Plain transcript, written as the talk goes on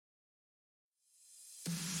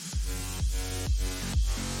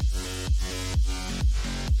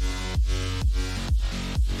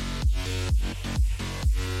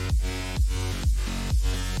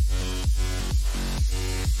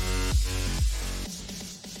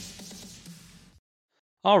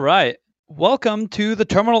All right. Welcome to the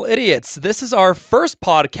Terminal Idiots. This is our first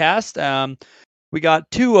podcast. We got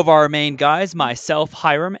two of our main guys, myself,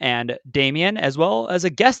 Hiram, and Damien, as well as a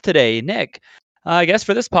guest today, Nick. I guess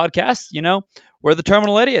for this podcast, we're the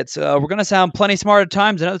Terminal Idiots. We're going to sound plenty smart at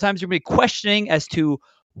times, and other times you're going to be questioning as to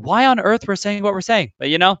why on earth we're saying what we're saying. But,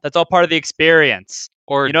 that's all part of the experience.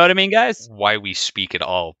 Or You know what I mean, guys? why we speak at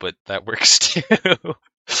all, but that works too.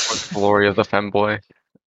 The glory of the femboy.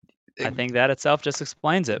 I think that itself just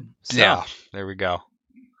explains it. So, Yeah, there we go.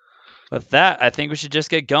 with that, I think we should just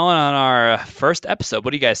get going on our first episode.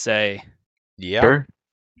 What do you guys say? Yeah. Sure.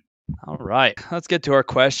 All right, let's get to our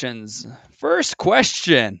questions. First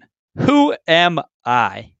question: Who am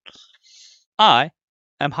I? I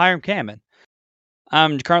am Hiram Kamen.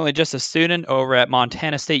 I'm currently just a student over at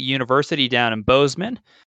Montana State University down in Bozeman,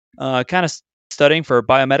 kind of studying for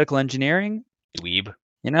biomedical engineering. Dweeb.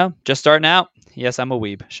 Just starting out. Yes, I'm a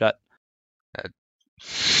weeb. Shut.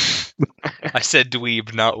 I said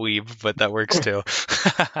dweeb, not weeb, but that works too.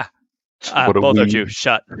 What a Both of weeb. you.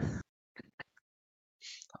 Shut.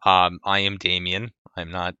 I am Damien.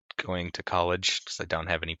 I'm not going to college because I don't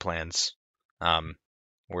have any plans.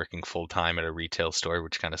 Working full time at a retail store,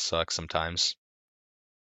 which kind of sucks sometimes.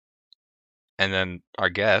 And then our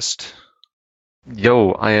guest.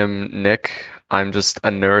 Yo, I am Nick. I'm just a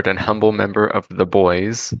nerd and humble member of the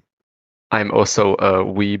boys. I'm also a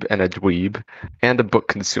weeb and a dweeb and a book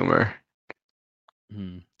consumer.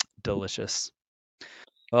 Delicious.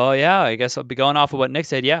 Well, yeah, I guess I'll be going off of what Nick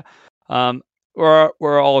said. Yeah.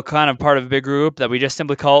 We're all kind of part of a big group that we just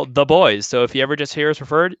simply call the boys. So if you ever just hear us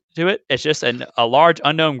referred to it, it's just a large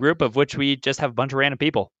unknown group of which we just have a bunch of random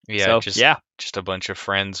people. Yeah, So, just a bunch of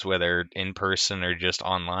friends, whether in person or just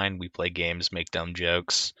online. We play games, make dumb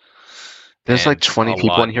jokes. There's like And 20 a people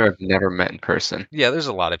lot- in here I've never met in person. Yeah, there's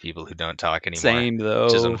a lot of people who don't talk anymore, same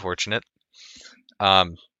which is though. unfortunate.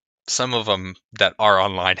 Some of them that are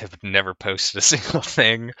online have never posted a single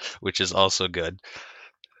thing, which is also good.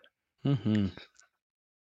 Mm-hmm.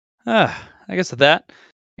 I guess with that,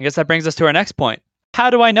 that brings us to our next point. How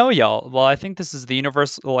do I know y'all? Well, I think this is the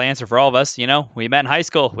universal answer for all of us. We met in high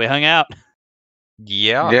school. We hung out.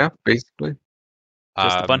 Yeah, Yeah, basically.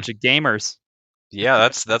 Just a bunch of gamers. Yeah,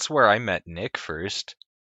 that's where I met Nick first.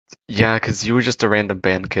 Yeah, because you were just a random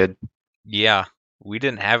band kid. Yeah, we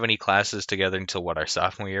didn't have any classes together until our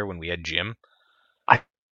sophomore year when we had gym.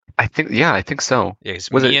 I think so. Yeah, 'cause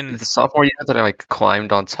Was me it and the sophomore year that I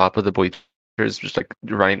climbed on top of the bleachers, just like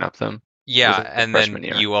running up them? yeah, was it the and then freshman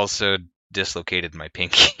year? you also dislocated my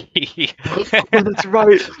pinky. Oh, that's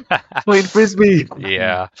right. Playing frisbee.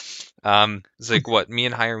 Yeah. It's like what, me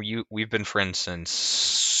and Hiram, we've been friends since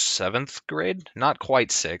 7th grade? Not quite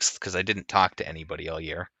 6th, because I didn't talk to anybody all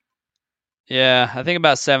year. Yeah, I think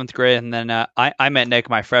about 7th grade, and then I met Nick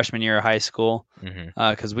my freshman year of high school Mm-hmm.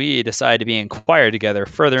 because we decided to be in choir together.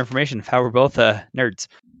 Further information of how we're both nerds.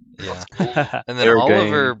 Yeah. Yeah, And then Fair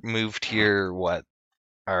Oliver moved here, what,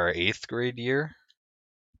 our 8th grade year?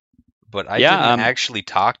 But I Yeah, didn't actually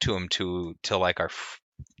talk to him till like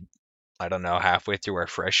I don't know, halfway through our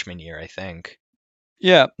freshman year, I think.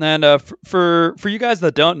 and for you guys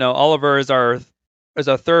that don't know, Oliver is our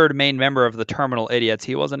third main member of the Terminal Idiots.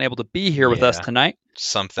 He wasn't able to be here with us Yeah. tonight,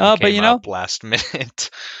 Something but came up last minute.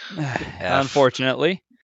 unfortunately.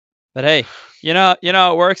 But hey, you know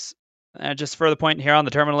how it works. Just for the point here on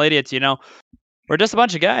the Terminal Idiots, we're just a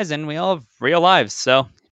bunch of guys, and we all have real lives. So,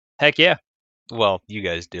 heck yeah. Well, you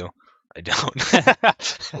guys do. I don't.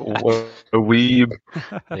 What a weeb.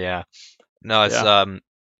 Yeah. No, it's Yeah.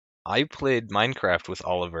 I played Minecraft with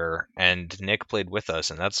Oliver and Nick played with us,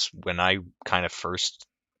 and that's when I kind of first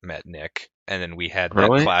met Nick. And then we had that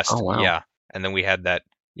Really? class. Oh, wow. Yeah. And then we had that.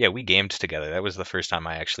 Yeah, we gamed together. That was the first time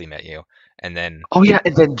I actually met you. And then Oh yeah,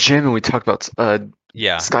 and then Jim, and we talked about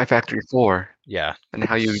yeah, Sky Factory 4 yeah, and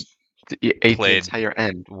how you ate the Played- entire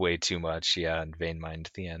end. way too much. Yeah, and Vein Mind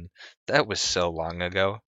at the end. That was so long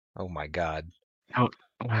ago. Oh my god.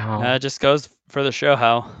 Wow. It just goes for the show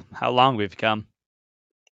how long we've come.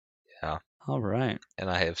 Yeah. All right. And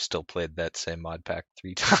I have still played that same mod pack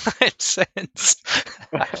 3 times since.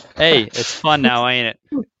 Hey, it's fun now, ain't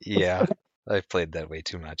it? Yeah, I've played that way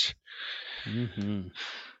too much. Mm-hmm.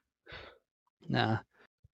 Nah.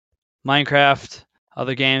 Minecraft,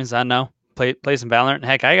 other games, I don't know. Play some Valorant.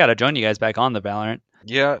 Heck, I gotta join you guys back on the Valorant.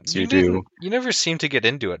 Yeah, You do. You never seem to get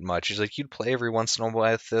into it much. It's like you'd play every once in a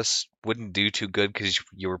while with this, wouldn't do too good because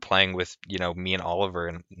you were playing with, me and Oliver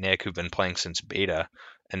and Nick who've been playing since beta,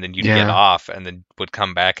 and then you'd get Yeah. off and then would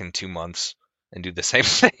come back in 2 months and do the same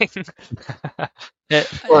thing. It,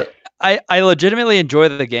 But I legitimately enjoy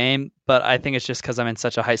the game, but I think it's just because I'm in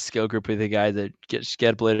such a high skill group with the guys that get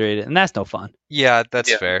obliterated, and that's no fun. Yeah, that's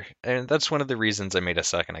Yeah. fair. And that's one of the reasons I made a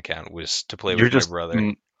second account was to play You're with my just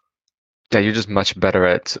brother. yeah, you're just much better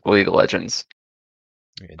at League of Legends.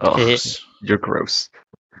 Oh, Gross. you're gross.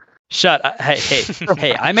 Shut.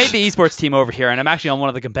 Hey! I made the esports team over here, and I'm actually on one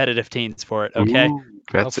of the competitive teams for it. Okay, Ooh,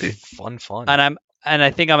 fancy. Fun. and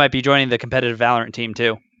I think I might be joining the competitive Valorant team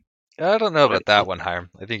too. I don't know about that one, Hiram.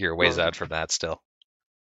 I think you're ways out from that still.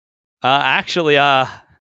 Actually,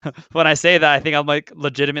 when I say that, I think I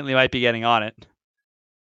legitimately might be getting on it.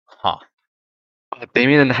 Huh.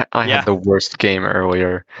 Damien and I Yeah. had the worst game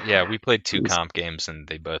earlier. Yeah, we played 2 It was- comp games and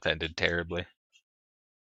they both ended terribly.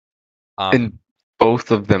 In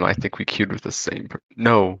both of them, I think we queued with the same.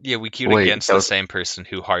 No. Yeah, we queued Wait, against that the was- same person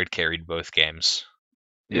who hard carried both games.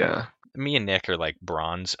 Yeah. Me and Nick are like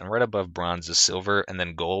bronze, and right above bronze is silver, and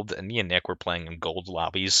then gold. And me and Nick were playing in gold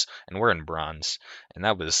lobbies, and we're in bronze. And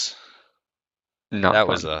that was Not that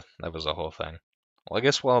fun. was a whole thing. Well, I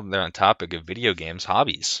guess while they're on topic of video games,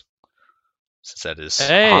 hobbies. Since that is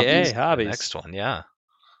Hey, the hobbies. next one, yeah.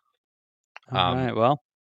 All right. Well,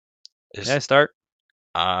 Is- yeah, start.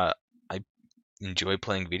 I enjoy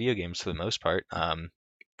playing video games for the most part.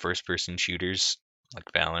 First person shooters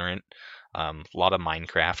like Valorant. A lot of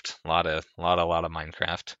Minecraft. A lot of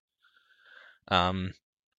Minecraft.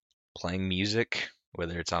 Playing music,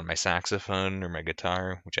 whether it's on my saxophone or my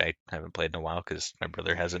guitar, which I haven't played in a while because my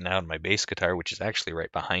brother has it now, and my bass guitar, which is actually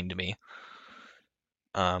right behind me.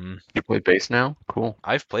 You play bass now? Cool.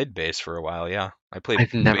 I've played bass for a while, yeah. I played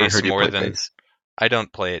I've never bass heard you more play than bass. I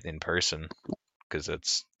don't play it in person because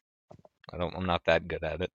I'm not that good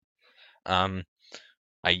at it.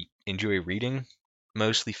 I enjoy reading,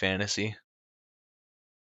 mostly fantasy.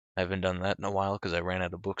 I haven't done that in a while because I ran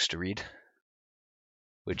out of books to read.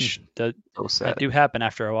 Which That So sad. do happen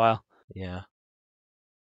after a while. yeah.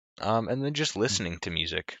 And then just listening to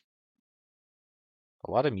music.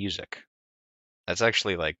 A lot of music. That's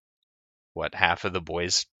actually like what half of the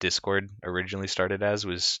boys' Discord originally started as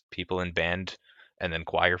was people in band and then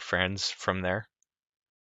choir friends from there.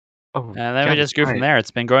 Oh, And then we yeah, just grew from right. there.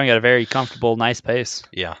 It's been growing at a very comfortable, nice pace.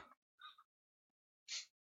 Yeah.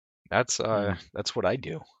 That's what I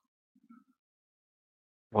do.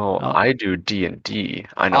 Well, Oh. I do D&D.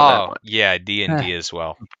 I know that one. Yeah, D&D as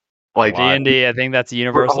well. Like Why? D&D, I think that's we're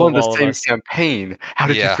universal all in of the all of same us. campaign. How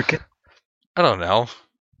did you Yeah. forget? I don't know.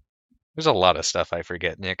 There's a lot of stuff I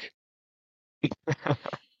forget, Nick.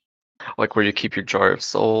 Like where you keep your jar of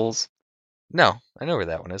souls. No, I know where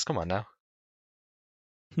that one is. Come on now.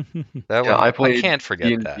 That Yeah, one, I played can't forget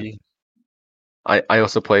D&D. that. I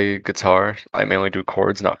also play guitar. I mainly do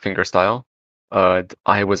chords, not fingerstyle.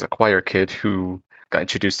 I was a choir kid who got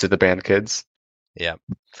introduced to the band kids. Yeah.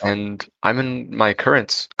 And I'm in my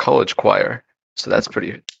current college choir, so that's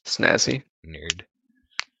pretty snazzy. Nerd.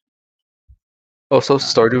 Also,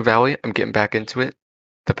 Stardew Valley, I'm getting back into it.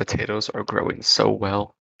 The potatoes are growing so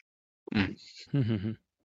well. Well,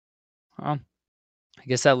 I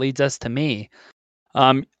guess that leads us to me.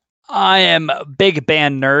 I am a big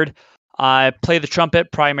band nerd. I play the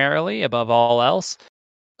trumpet primarily above all else.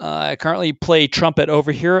 I currently play trumpet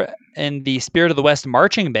over here in the Spirit of the West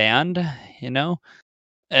marching band. You know,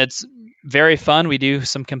 it's very fun. We do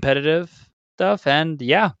some competitive stuff, and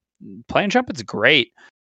yeah, playing trumpet's great.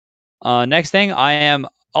 Next thing, I am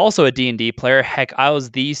also a D&D player. Heck, I was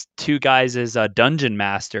these two guys as a dungeon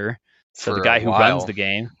master. So For the guy a who while. runs the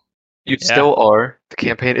game. You Yeah. still are. The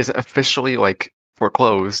campaign isn't officially like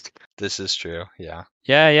foreclosed. This is true. Yeah.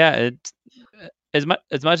 Yeah. It's as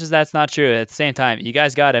much as that's not true. At the same time, you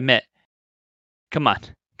guys gotta admit. Come on.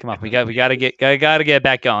 We gotta get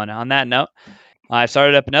back going. On that note, I've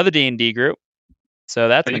started up another D&D group, so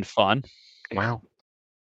that's been fun. Wow.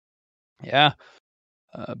 Yeah,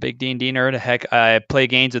 big D&D nerd. Heck, I play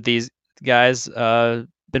games with these guys.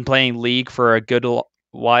 Been playing League for a good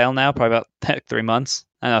while now, probably about 3 months.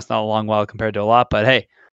 I know it's not a long while compared to a lot, but hey,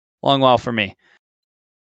 long while for me.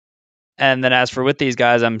 And then as for with these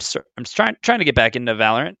guys, I'm trying to get back into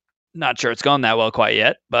Valorant. Not sure it's going that well quite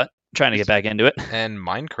yet, but trying to get back into it. And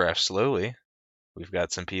Minecraft slowly. We've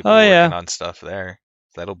got some people Oh, working yeah. on stuff there.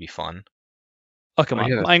 That'll be fun. Oh, come Oh, on.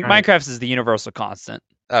 yeah, that's right. Minecraft is the universal constant.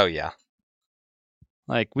 Oh yeah.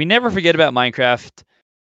 Like, we never forget about Minecraft,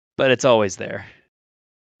 but it's always there.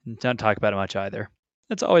 Don't talk about it much either.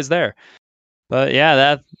 It's always there. But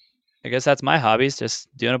yeah, I guess that's my hobbies, just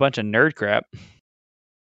doing a bunch of nerd crap.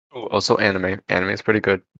 Oh, also anime. Anime is pretty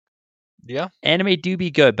good. Anime do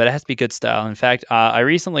be good, but it has to be good style. In fact, I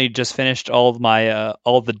recently just finished all of my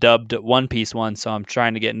all the dubbed One Piece ones, so I'm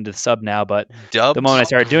trying to get into the sub now. But Dubbed. the moment I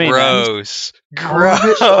started doing that,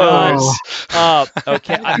 gross. Oh.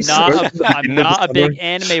 okay, I'm not a big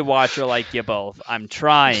anime watcher like you both. I'm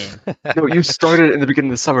trying. No, you started in the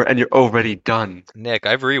beginning of the summer and you're already done. Nick,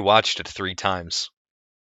 I've rewatched it 3 times.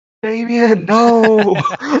 Damien, no.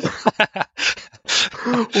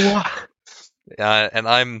 What?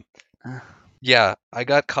 And I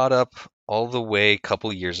got caught up all the way a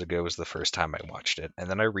couple years ago was the first time I watched it, and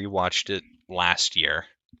then I rewatched it last year.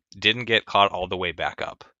 Didn't get caught all the way back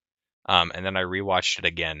up. And then I rewatched it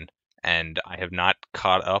again, and I have not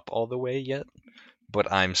caught up all the way yet,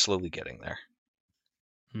 but I'm slowly getting there.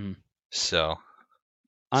 So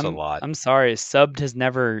it's a lot. I'm sorry, subbed has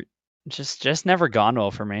never just never gone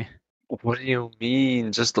well for me. What do you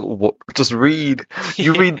mean? Just read.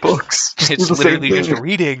 You read books. Just do It's the same literally just thing.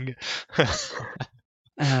 reading.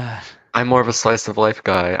 I'm more of a slice of life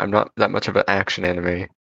guy. I'm not that much of an action anime.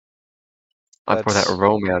 I'm for that That's-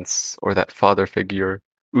 romance or that father figure.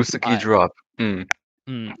 Usagi drop.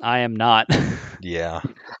 I am not. Yeah.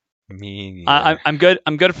 Me neither. I'm good.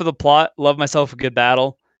 I'm good for the plot. Love myself a good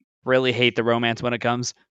battle. Really hate the romance when it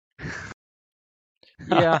comes.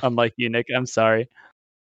 Yeah. Unlike you, Nick. I'm sorry.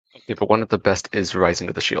 Okay, but one of the best is Rising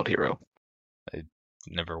of the Shield Hero.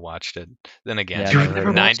 Never watched it. Then again, Yeah, You've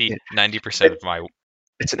never watched 90% of my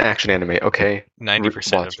It's an action anime, okay?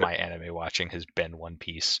 90% Watch of my anime watching has been One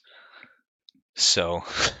Piece. So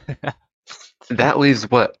That leaves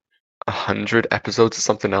what, 100 episodes of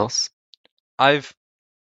something else?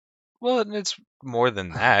 it's more than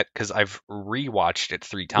that because I've rewatched it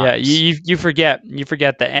 3 Yeah, times. you forget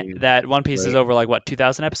that One Piece is Right. over like what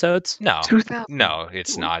 2,000 episodes. No, 2,000. no,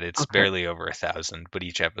 it's not. It's Okay. barely over 1,000, but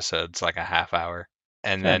each episode's like a half hour.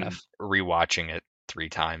 And Fair then enough. rewatching it 3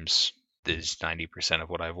 times is 90% of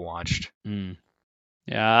what I've watched.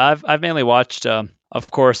 Yeah, I've mainly watched, of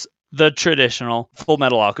course, the traditional Full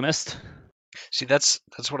Metal Alchemist. See, that's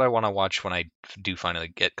what I want to watch when I do finally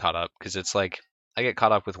get caught up, because it's like I get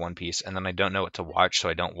caught up with One Piece and then I don't know what to watch, so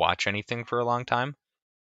I don't watch anything for a long time.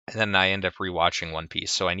 And then I end up rewatching One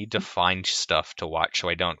Piece, so I need to find stuff to watch so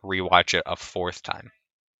I don't rewatch it a 4th time.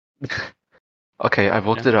 Okay, I've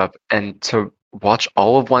looked it up, and to watch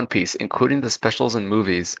all of One Piece, including the specials and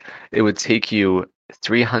movies, it would take you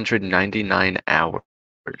 399 hours.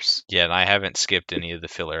 Yeah, and I haven't skipped any of the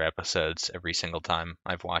filler episodes every single time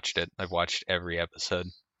I've watched it. I've watched every episode.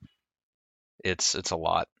 It's a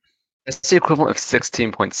lot It's the equivalent of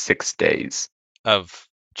 16.6 days. of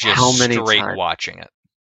just How many straight times? watching it.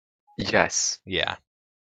 Yes. Yeah.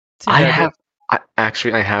 I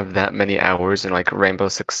have that many hours in like Rainbow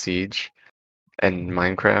Six Siege and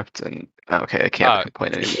Minecraft, and okay, I can't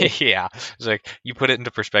complain anymore. Yeah. It's like you put it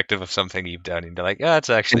into perspective of something you've done and you're like, it's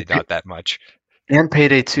actually not that much. And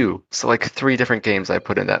Payday 2. So like 3 different games I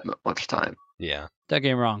put in that much time. Yeah. Don't get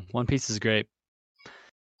me wrong, One Piece is great,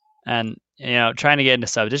 and trying to get into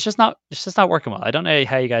subbed, it's just not working well. I don't know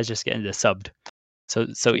how you guys just get into subbed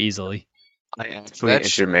so easily. I actually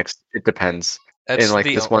intermixed. It depends. That's And, like,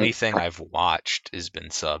 the this only one- thing I've watched has been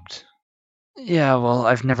subbed. Yeah, well,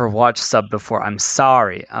 I've never watched sub before. I'm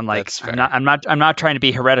sorry. I'm like, That's fair. I'm not trying to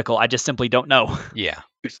be heretical. I just simply don't know. Yeah.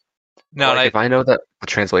 No, Like, if I know that the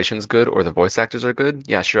translation's good or the voice actors are good,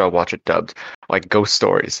 yeah, sure, I'll watch it dubbed. Like Ghost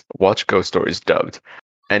Stories. Watch Ghost Stories dubbed.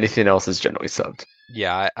 Anything else is generally subbed.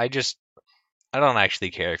 yeah, I don't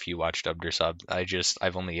actually care if you watch dubbed or subbed.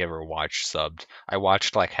 I've only ever watched subbed. I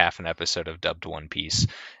watched like half an episode of dubbed One Piece,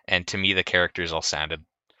 and to me the characters all sounded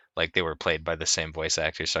like they were played by the same voice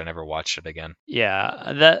actor, so I never watched it again.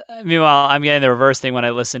 Yeah. Meanwhile, I'm getting the reverse thing when I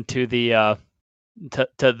listen to the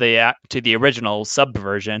to the original sub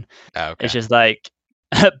version. Oh, okay. It's just like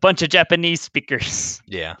a bunch of Japanese speakers.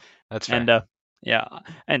 Yeah, that's fair. And yeah,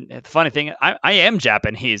 and the funny thing, I am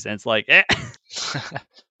Japanese, and it's like,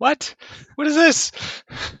 What? What is this?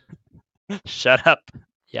 shut up.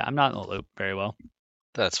 Yeah, I'm not in the loop very well.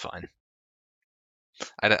 That's fine.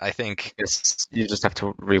 I think You just have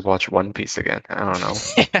to rewatch One Piece again. I don't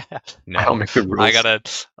know. no. I'll make the rules. I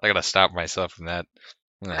gotta stop myself from that.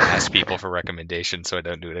 I'm gonna ask people for recommendations so I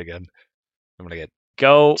don't do it again. I'm gonna get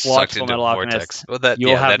Go watch sucked Full into Metal vortex. Alchemist. Well, You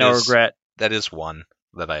will have no regret. That is one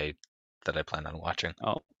that I plan on watching.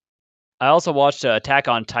 I also watched Attack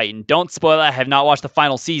on Titan. Don't spoil it. I have not watched the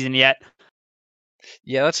final season yet.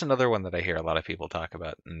 Yeah, that's another one that I hear a lot of people talk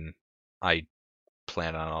about, and I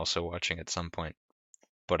plan on also watching at some point.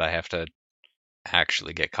 But I have to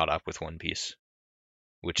actually get caught up with One Piece,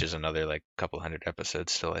 which is another like couple hundred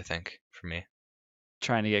episodes still, I think, for me.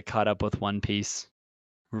 Trying to get caught up with One Piece.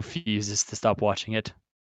 Refuses to stop watching it.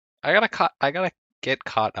 I gotta get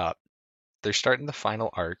caught up. They're starting the final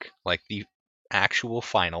arc, like the actual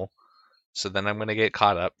final. So then I'm gonna get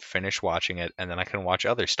caught up, finish watching it, and then I can watch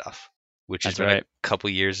other stuff, which has That's been right. a couple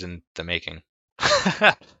years in the making.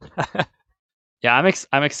 Yeah,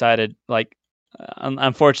 I'm excited. Like,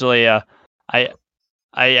 unfortunately, I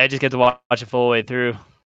just get to watch it full way through.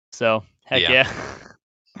 So heck Yeah.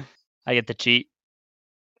 yeah, I get to cheat.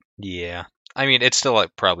 Yeah. I mean, it's still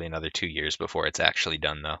like probably another 2 years before it's actually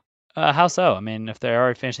done, though. How so? I mean, if they're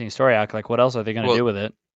already finishing the story arc, like, what else are they going to Well, do with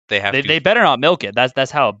it? They have They better not milk it.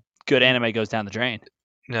 That's how good anime goes down the drain.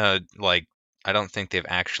 No, like I don't think they've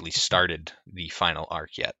actually started the final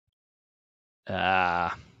arc yet.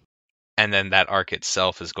 And then that arc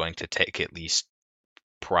itself is going to take at least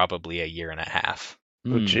probably a year and a half. Oh,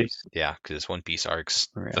 jeez. Yeah, because One Piece arcs,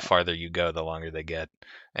 Right. the farther you go, the longer they get.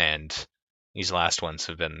 And these last ones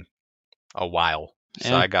have been a while. So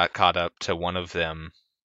Yeah. I got caught up to one of them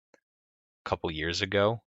a couple years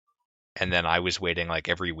ago. And then I was waiting like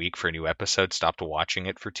every week for a new episode, stopped watching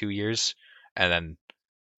it for 2 years. And then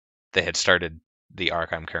they had started the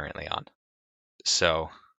arc I'm currently on. So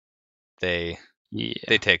they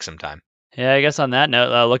take some time. Yeah, I guess on that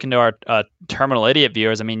note, look into our Terminal Idiot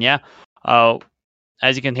viewers. I mean, yeah,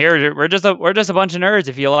 as you can hear, we're just a bunch of nerds.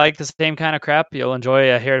 If you like the same kind of crap, you'll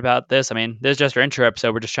enjoy hearing about this. I mean, this is just our intro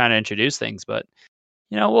episode. We're just trying to introduce things, but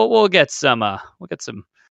you know, we'll get some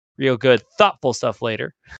real good, thoughtful stuff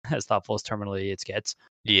later, as thoughtful as Terminal Idiots gets.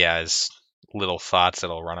 Yeah, as little thoughts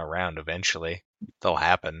that'll run around eventually. They'll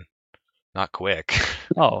happen. Not quick.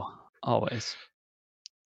 Oh, always.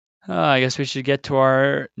 I guess we should get to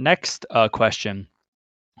our next question.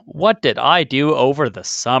 What did I do over the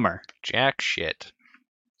summer? Jack shit.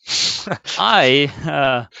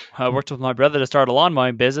 I worked with my brother to start a lawn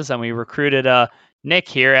mowing business, and we recruited Nick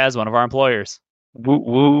here as one of our employers. Woo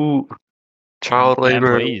woo. Child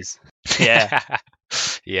labor. Employees. Yeah.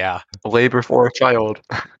 Yeah. Labor for a child.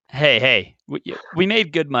 Hey, we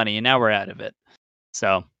made good money, and now we're out of it.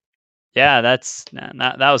 So, yeah,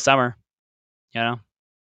 that was summer. You know,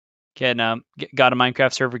 got a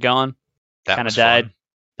Minecraft server going. That kind of was died. fun.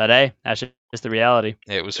 But hey, that's just the reality.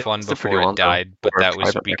 It was fun It's before pretty it long, though, died, but for a that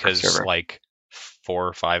was private Minecraft because server. like 4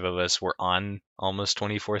 or 5 of us were on almost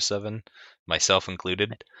 24/7, myself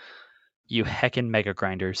included. You heckin' mega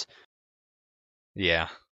grinders. Yeah.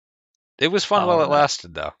 It was fun while it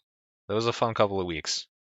lasted, though. It was a fun couple of weeks.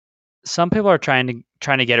 Some people are trying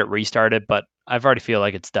to get it restarted, but I've already feel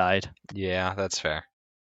like it's died. Yeah, that's fair.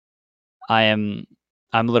 I'm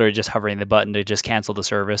literally just hovering the button to just cancel the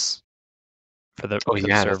service for the Oh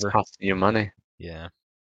yeah, server. that's costing you money. Yeah.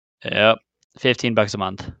 Yep, $15 a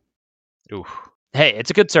month. Ooh. Hey, it's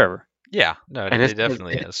a good server. Yeah, no, And it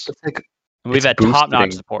definitely is. It's like We've it's had top-notch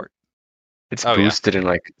boosting. support. It's Oh, yeah. boosted in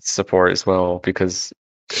like support as well because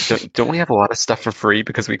don't we have a lot of stuff for free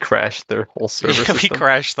because we crashed their whole server Yeah, we system?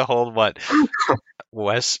 crashed the whole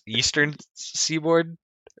eastern seaboard.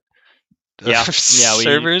 Yeah,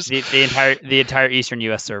 servers. The entire Eastern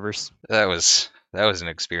U.S. servers. That was an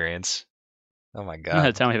experience. Oh my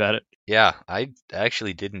god. Tell me about it. Yeah, I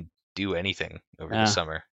actually didn't do anything over the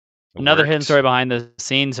summer. Another hidden story behind the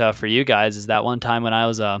scenes for you guys is that one time when I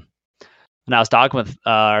was talking with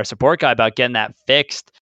our support guy about getting that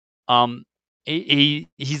fixed. He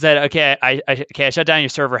said, okay, I shut down your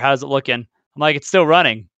server. How's it looking? I'm like, it's still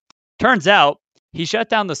running. Turns out he shut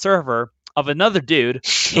down the server of another dude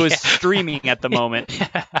who is streaming at the moment.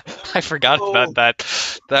 I forgot about that.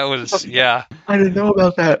 That was I didn't know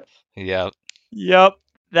about that. Yeah. Yep.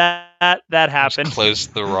 That happened. Just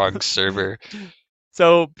closed the wrong server.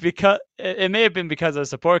 So because it may have been because our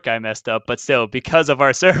support guy messed up, but still because of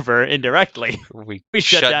our server indirectly, we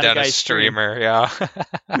shut down a streamer. Yeah.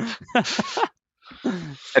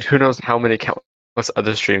 And who knows how many countless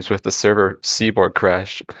other streams with the server seaboard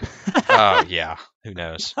crash. Oh yeah. Who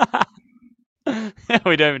knows?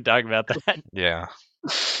 We don't even talk about that. Yeah.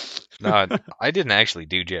 No, I didn't actually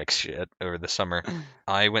do jack shit over the summer.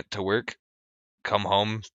 I went to work, come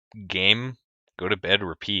home, game, go to bed,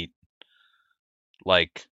 repeat.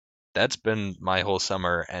 Like, that's been my whole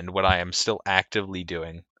summer and what I am still actively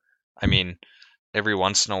doing. I mean, every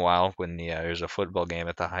once in a while when there's a football game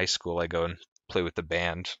at the high school, I go and play with the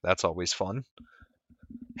band. That's always fun.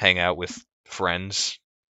 Hang out with friends,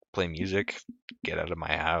 play music, get out of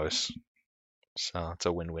my house. So it's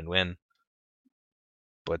a win-win-win.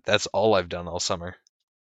 But that's all I've done all summer.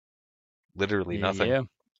 Literally nothing.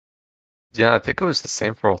 Yeah, I think it was the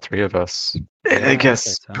same for all three of us. Yeah, I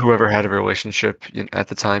guess so. whoever had a relationship at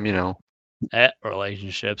the time,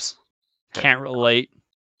 Relationships. Can't relate.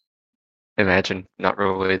 Imagine not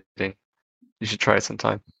relating. You should try it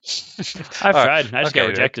sometime. I've Oh, tried. I just got okay, Nick.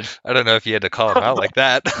 rejected. I don't know if you had to call him out like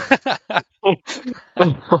that.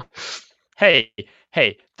 Hey,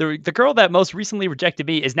 the girl that most recently rejected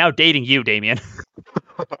me is now dating you, Damien.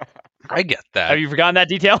 I get Have that. you forgotten that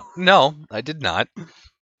detail? No, I did not.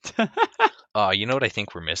 You know what I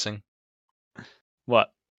think we're missing?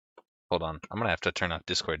 What? Hold on. I'm going to have to turn off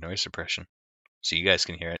Discord noise suppression so you guys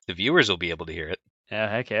can hear it. The viewers will be able to hear it. Yeah,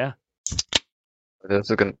 heck yeah.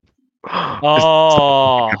 That's a good.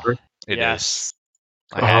 Oh, It is. yes.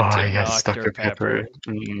 I had Oh, to. yes, Dr. Dr. Pepper.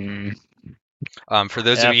 For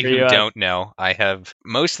those Yeah, of you for who you, don't know, I have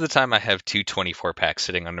most of the time I have two 24 packs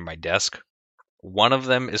sitting under my desk. One of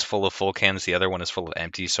them is full of full cans, the other one is full of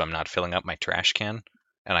empty, so I'm not filling up my trash can,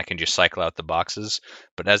 and I can just cycle out the boxes.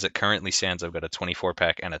 But as it currently stands, I've got a 24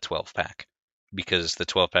 pack and a 12 pack because the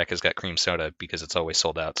 12 pack has got cream soda because it's always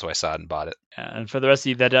sold out, so I saw it and bought it. And for the rest of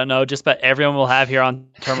you that don't know, just about everyone will have here on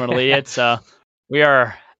Terminal Idiots, we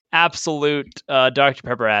are absolute Dr.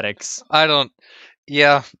 Pepper addicts. I don't.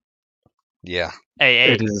 Yeah.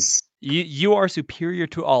 Hey, It is. you are superior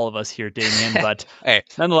to all of us here, Damien, but Hey,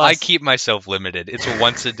 nonetheless, I keep myself limited. It's a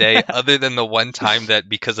once a day, other than the one time that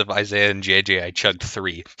because of Isaiah and JJ, I chugged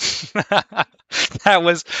 3. that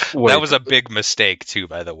was a big mistake too,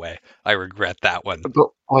 by the way. I regret that one. But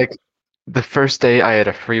like the first day I had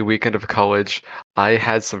a free weekend of college, I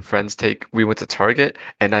had some friends we went to Target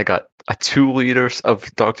and I got 2 liters of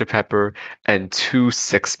Dr. Pepper and 2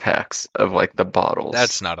 6-packs of like the bottles.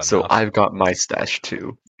 That's not enough. So I've got my stash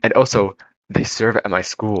too. And also they serve it at my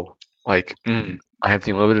school. Like, I have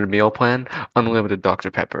the unlimited meal plan, unlimited Dr.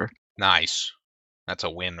 Pepper. Nice. That's a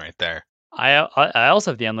win right there. I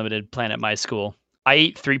also have the unlimited plan at my school. I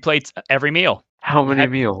eat 3 plates every meal. How many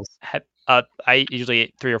meals? I usually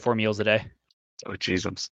eat 3 or 4 meals a day. Oh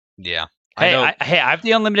Jesus. Yeah. Hey, I know.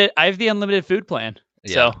 I have the unlimited food plan.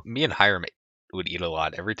 Yeah. So Me and Hiram would eat a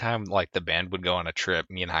lot. Every time like the band would go on a trip,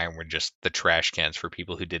 me and Hiram were just the trash cans for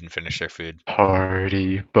people who didn't finish their food.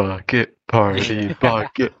 Party bucket, party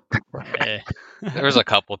bucket. hey. There was a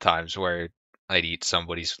couple times where I'd eat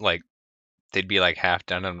somebody's like they'd be like half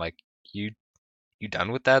done. I'm like, you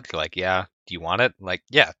done with that? They're like, yeah. Do you want it? I'm like,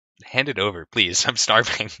 yeah. Hand it over, please. I'm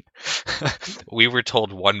starving. We were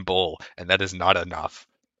told 1 bowl, and that is not enough.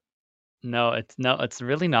 No, it's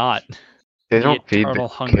really not. They The don't feed eternal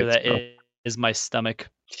the hunger kids, that bro. is my stomach.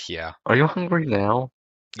 Yeah. Are you hungry now?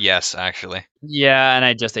 Yes, actually. Yeah, and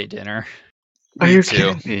I just ate dinner. Are Me you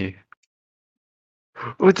too. kidding me?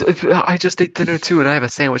 I just ate dinner too, and I have a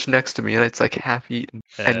sandwich next to me, and it's like half eaten.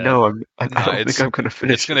 And no, I don't think I'm gonna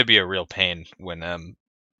finish. It's gonna be a real pain when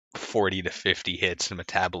 40 to 50 hits and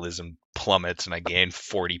metabolism plummets, and I gain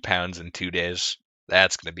 40 pounds in 2 days.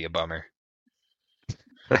 That's gonna be a bummer.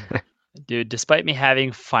 Dude, despite me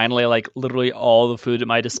having finally like literally all the food at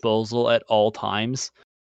my disposal at all times,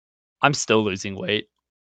 I'm still losing weight.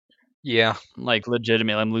 Yeah. Like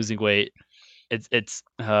legitimately, I'm losing weight. It's Is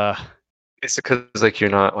it because like you're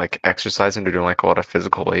not like exercising or doing like a lot of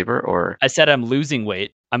physical labor, or? I said I'm losing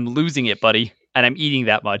weight. I'm losing it, buddy, and I'm eating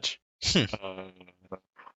that much.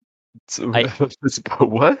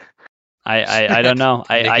 What? I don't know. Nick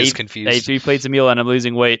I is eat confused. 3 plates a meal and I'm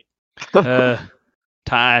losing weight.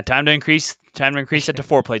 Time to increase it to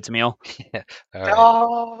 4 plates a meal. All right.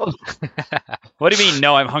 No! What do you mean?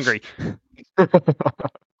 No, I'm hungry.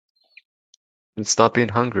 And stop being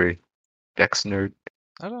hungry, Dex nerd.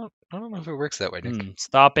 I don't know if it works that way, Nick.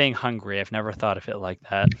 Stop being hungry. I've never thought of it like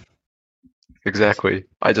that. Exactly.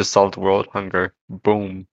 I just solved world hunger.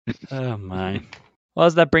 Boom. Oh my. Well,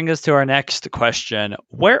 does that bring us to our next question?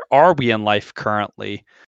 Where are we in life currently?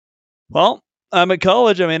 Well, I'm at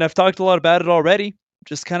college. I mean, I've talked a lot about it already.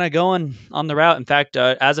 Just kind of going on the route. In fact,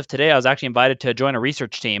 as of today, I was actually invited to join a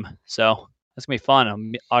research team. So that's going to be fun.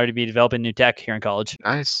 I'm already be developing new tech here in college.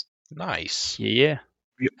 Nice. Nice. Yeah.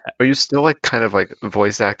 Are you still like kind of like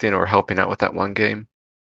voice acting or helping out with that one game?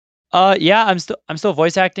 Yeah, I'm still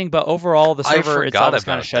voice acting, but overall the I server itself forgot is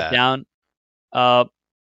kind of about shut that. down.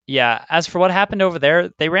 Yeah. As for what happened over there,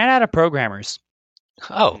 they ran out of programmers.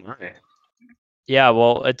 Oh. my. Yeah.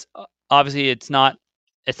 Well, it's obviously it's not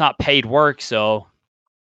paid work, so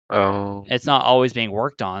Oh. it's not always being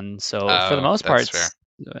worked on. So for the most part, that's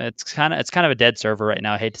it's kind of a dead server right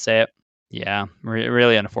now. I hate to say it. Yeah,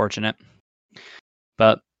 really unfortunate.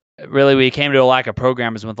 But really, we came to a lack of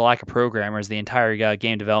programmers. And with the lack of programmers, the entire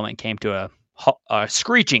game development came to a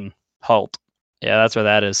screeching halt. Yeah, that's where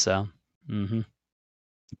that is. So,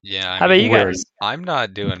 Yeah. How about you guys? I'm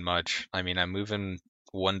not doing much. I mean, I'm moving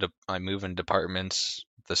departments.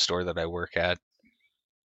 The store that I work at,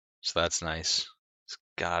 so that's nice.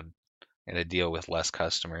 God, and to deal with less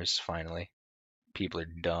customers finally. People are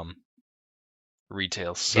dumb.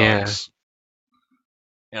 Retail Yeah. sucks.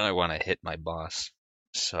 And I want to hit my boss.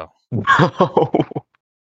 So, No.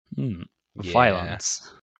 Hmm. yeah. Violence.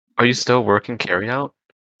 Are you still working carry out?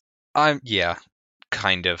 Yeah,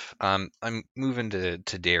 kind of. I'm moving to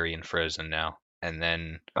dairy and frozen now. And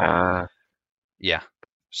then, yeah,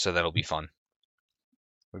 so that'll be fun.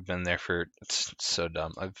 We've been there it's so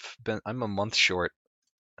dumb. I'm a month short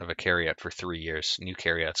of a carryout for 3 years. New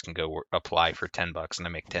carryouts can go apply for $10 and I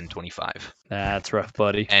make $10.25. That's rough,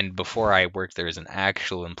 buddy. And before I worked there as an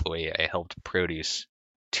actual employee, I helped produce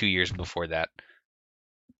 2 years before that.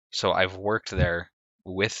 So I've worked there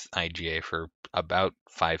with IGA for about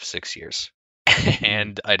 5-6 years.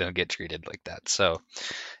 And I don't get treated like that. So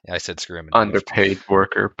I said screw him and moved. Underpaid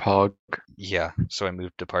worker, pog. Yeah, so I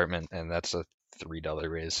moved department and that's a $3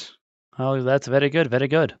 raise. Oh, that's very good. Very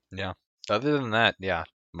good. Yeah. Other than that, yeah,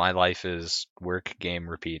 my life is work, game,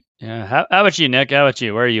 repeat. Yeah. How about you, Nick? How about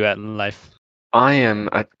you? Where are you at in life? I am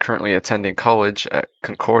currently attending college at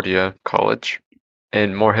Concordia College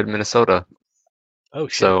in Moorhead, Minnesota. Oh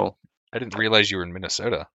shit! So I didn't realize you were in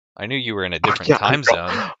Minnesota. I knew you were in a different yeah, time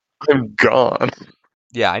zone. I'm gone.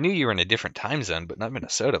 Yeah, I knew you were in a different time zone, but not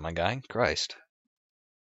Minnesota, my guy. Christ.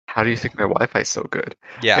 How do you think my Wi-Fi is so good?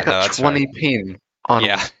 Yeah, I no, got that's 20 fine. ping on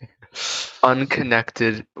Yeah.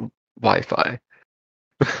 unconnected Wi-Fi,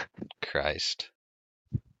 Christ.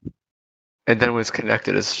 and then when it's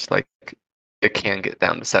connected, it's just like it can get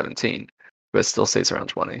down to 17, but it still stays around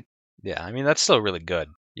 20. Yeah, I mean that's still really good.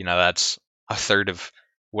 You know, that's a third of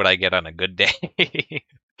what I get on a good day.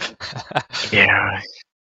 Yeah,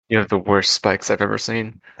 you have the worst spikes I've ever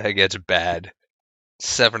seen. That gets bad.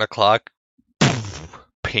 7 o'clock,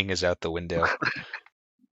 ping is out the window.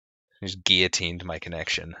 Just guillotined my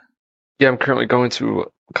connection. Yeah, I'm currently going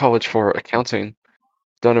to college for accounting.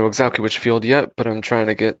 Don't know exactly which field yet, but I'm trying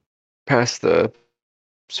to get past the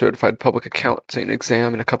certified public accounting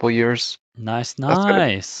exam in a couple years. Nice, That's gonna-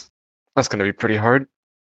 nice. That's going to be pretty hard.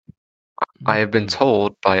 I have been Mhm.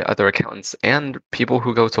 told by other accountants and people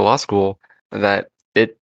who go to law school that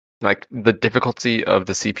the difficulty of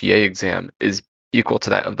the CPA exam is equal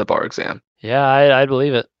to that of the bar exam. Yeah, I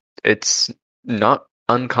believe it. It's not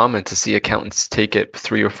uncommon to see accountants take it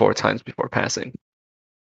 3 or 4 times before passing.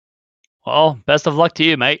 Well, best of luck to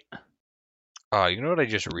you, mate. Oh, you know what I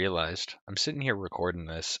just realized? I'm sitting here recording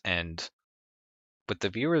this, and what the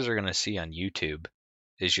viewers are going to see on YouTube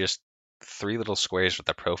is just 3 little squares with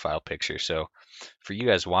a profile picture. So for you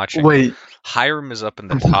guys watching, Wait, Hiram is up in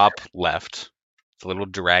the top left, the little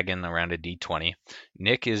dragon around a D20.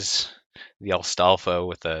 Nick is the Astolfo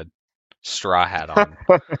with a straw hat on,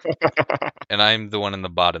 and I'm the one in the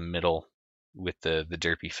bottom middle with the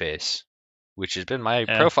derpy face, which has been my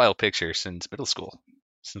Yeah. profile picture since middle school,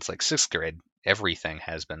 since like 6th grade. Everything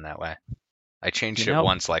has been that way. I changed You it know-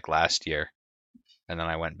 once like last year, and then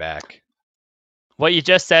I went back. What you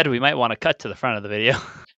just said, we might want to cut to the front of the video.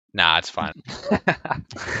 Nah, it's fine.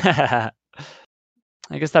 I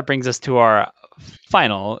guess that brings us to our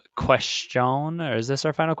final question. Or is this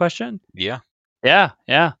our final question? Yeah. Yeah.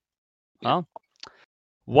 Well,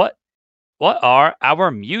 what are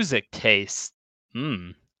our music tastes?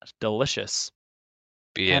 That's delicious.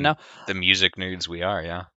 Being know. the music nerds we are,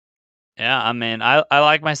 yeah. Yeah, I mean, I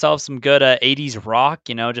like myself some good 80s rock,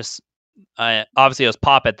 just obviously it was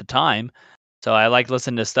pop at the time. So I like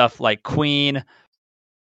listening to stuff like Queen,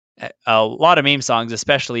 a lot of meme songs,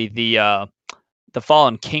 especially the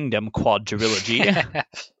Fallen Kingdom quadrilogy.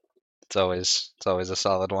 It's always a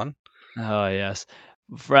solid one. Oh yes.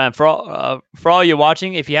 For all you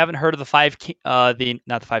watching, if you haven't heard of the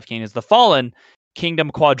Fallen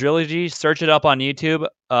Kingdom quadrilogy, search it up on YouTube.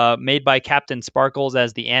 Made by Captain Sparkles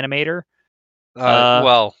as the animator.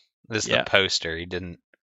 Well, this is yeah. the poster. He didn't.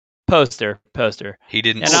 Poster. He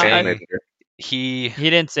didn't And sing. He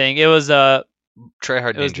didn't sing. It was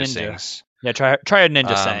Tryhard it was Ninja Ninja. sings. Yeah, Tryhard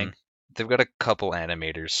Ninja sang. They've got a couple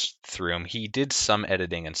animators through him. He did some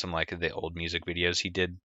editing and some like the old music videos. He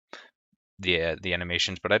did the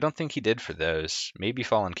animations, but I don't think he did for those. Maybe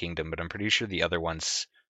Fallen Kingdom, but I'm pretty sure the other ones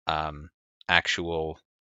actual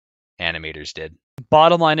animators did.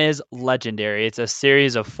 Bottom line is legendary. It's a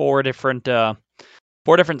series of four different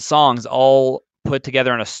songs all put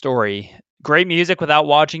together in a story. Great music without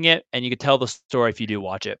watching it, and you could tell the story if you do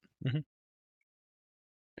watch it. Mm-hmm.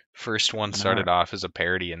 First one started off as a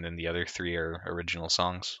parody, and then the other 3 are original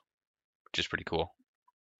songs, which is pretty cool.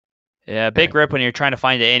 Yeah, big rip when you're trying to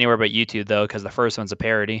find it anywhere but YouTube, though, because the first one's a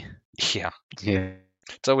parody. Yeah. Yeah.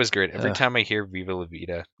 It's always great. Every time I hear Viva La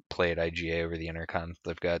Vida play at IGA over the intercom,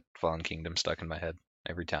 they've got Fallen Kingdom stuck in my head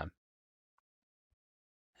every time.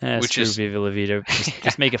 Yeah, Which screw is Viva La Vida.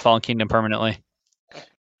 Just make it Fallen Kingdom permanently.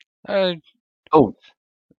 Oh,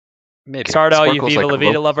 Maybe. Start all you Sparkle's Viva like La Vida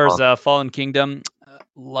local lovers, song. Fallen Kingdom.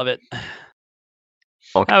 Love it.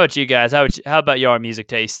 Okay. How about you guys? How about your music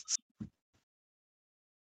tastes?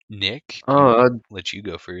 Nick, let you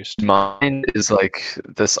go first. Mine is like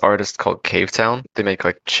this artist called Cavetown. They make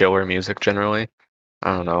like chiller music generally.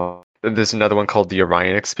 I don't know. Then there's another one called the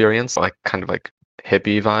Orion Experience, like kind of like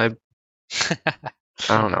hippie vibe.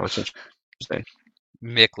 I don't know. It's interesting.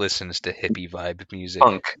 Mick listens to hippie vibe music.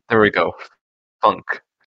 Funk. There we go. Funk.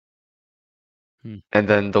 Hmm. And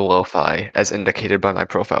then the lo-fi, as indicated by my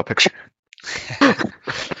profile picture.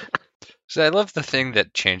 So I love the thing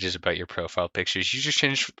that changes about your profile pictures. You just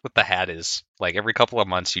change what the hat is. Like every couple of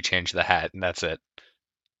months, you change the hat, and that's it.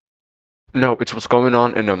 No, it's what's going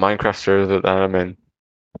on in a Minecraft server that I'm in.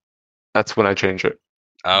 That's when I change it.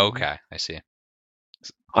 Oh, okay, I see.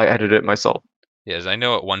 I edit it myself. Yes, I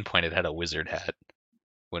know at one point it had a wizard hat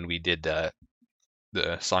when we did the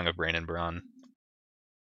Song of Brain and Brawn.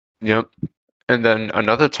 Yep. And then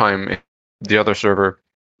another time, the other server,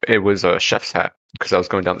 it was a chef's hat because I was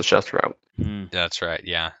going down the chef's route. That's right.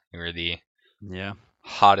 Yeah, you were the Yeah.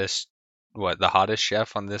 hottest. What, the hottest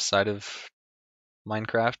chef on this side of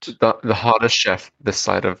Minecraft? The hottest chef this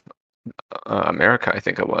side of America, I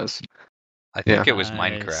think it was. I think Yeah. it was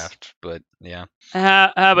Nice. Minecraft, but yeah.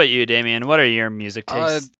 How about you, Damien? What are your music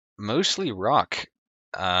tastes? Mostly rock.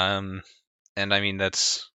 And I mean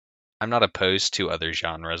I'm not opposed to other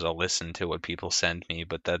genres. I'll listen to what people send me,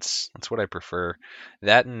 but that's what I prefer.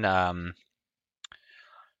 That and I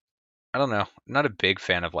don't know. I'm not a big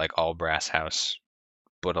fan of like all brass house,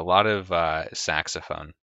 but a lot of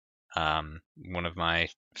saxophone. One of my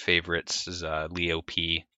favorites is Leo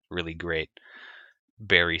P. Really great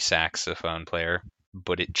Barry saxophone player,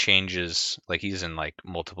 but it changes. Like he's in like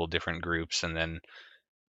multiple different groups, and then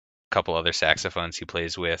a couple other saxophones he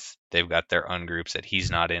plays with. They've got their own groups that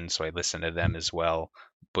he's not in, so I listen to them as well.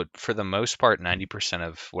 But for the most part, 90%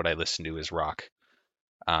 of what I listen to is rock.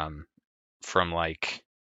 From like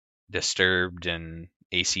Disturbed and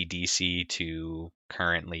AC/DC to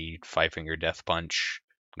currently Five Finger Death Punch,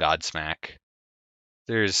 Godsmack.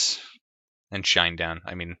 And Shinedown.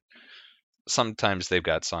 I mean, sometimes they've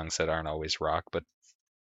got songs that aren't always rock, but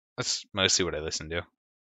that's mostly what I listen to.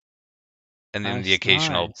 And then the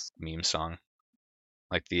occasional Nice. meme song,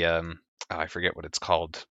 like the I forget what it's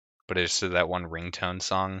called, but it's that one ringtone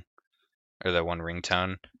song, or that one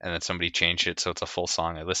ringtone, and then somebody changed it so it's a full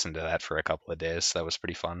song. I listened to that for a couple of days. That was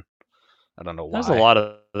pretty fun. I don't know why. There's a lot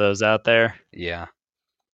of those out there. Yeah.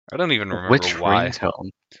 I don't even remember Which why. ringtone?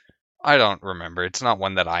 I don't remember. It's not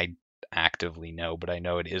one that I actively know, but I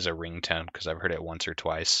know it is a ringtone because I've heard it once or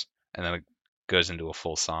twice, and then it goes into a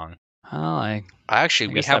full song. Oh, Actually,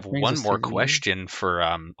 we guess that have brings one us more to the end. question for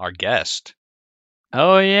our guest.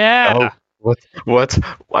 Oh yeah. What?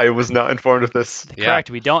 I was not informed of this. Yeah. Correct.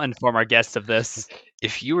 We don't inform our guests of this.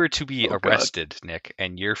 If you were to be Oh, God. arrested, Nick,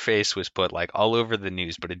 and your face was put like all over the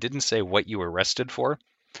news, but it didn't say what you were arrested for,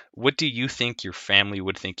 what do you think your family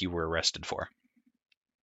would think you were arrested for?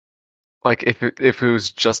 Like if it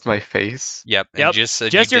was just my face. Yep. And Yep, just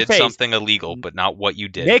said just you your did face. something illegal, but not what you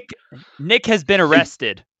did. Nick has been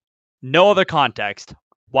arrested. No other context.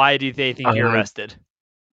 Why do they think you're Uh, arrested?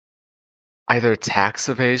 Either tax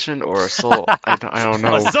evasion or assault. I don't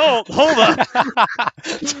know. Assault. Hold up.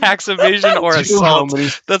 Tax evasion or Do you know how assault. many-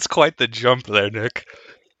 That's quite the jump there, Nick.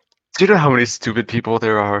 Do you know how many stupid people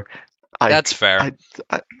there are? That's fair.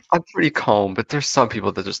 I'm pretty calm, but there's some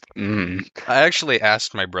people that just. I actually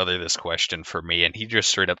asked my brother this question for me, and he just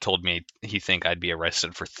straight up told me he think I'd be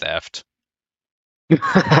arrested for theft.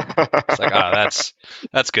 It's like,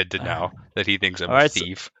 that's good to know that he thinks I'm All a right,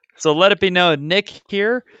 thief. So let it be known, Nick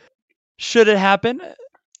here, should it happen,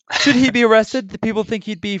 should he be arrested, the people think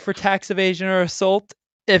he'd be for tax evasion or assault.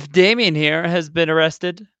 If Damien here has been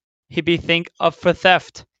arrested, he'd be think of for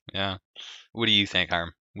theft. Yeah. What do you think,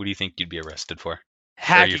 Harm? What do you think you'd be arrested for?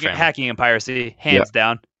 your family. Hacking and piracy, hands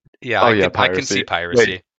down. Yeah, Oh, I yeah, can see piracy.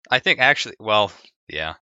 piracy. I think actually, well,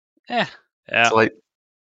 yeah. Yeah. It's like,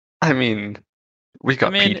 I mean, we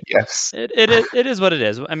got PDFs. It is what it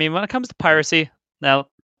is. I mean, when it comes to piracy, now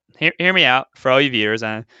hear me out for all you viewers.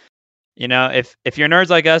 You know, if you're nerds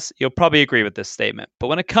like us, you'll probably agree with this statement. But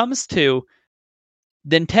when it comes to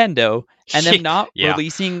Nintendo and them not Yeah.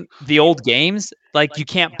 releasing the old games, like you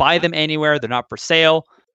can't buy them anywhere, they're not for sale,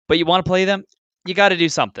 but you want to play them, you got to do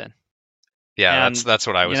something. Yeah, And, that's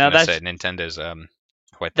what I was you know, going to that's- say. Nintendo's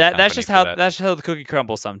quite the That's company just for how that. that's how the cookie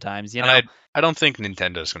crumbles sometimes. You know, And I don't think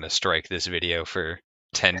Nintendo's going to strike this video for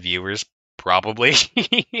 10 viewers, probably.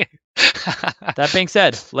 that being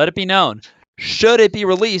said, let it be known, should it be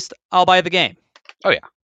released, I'll buy the game. Oh, yeah.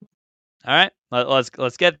 All right.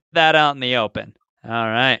 Let's get that out in the open. All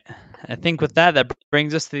right. I think with that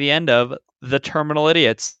brings us to the end of the Terminal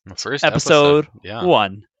Idiots The first episode Yeah.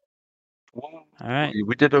 1. All right.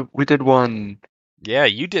 We did one. Yeah,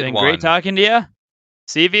 you did Been one. great talking to you.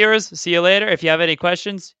 See you, viewers. See you later. If you have any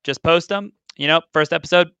questions, just post them. First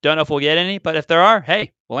episode. Don't know if we'll get any, but if there are,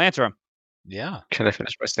 hey, we'll answer them. Yeah. Can I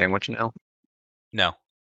finish my sandwich now? No.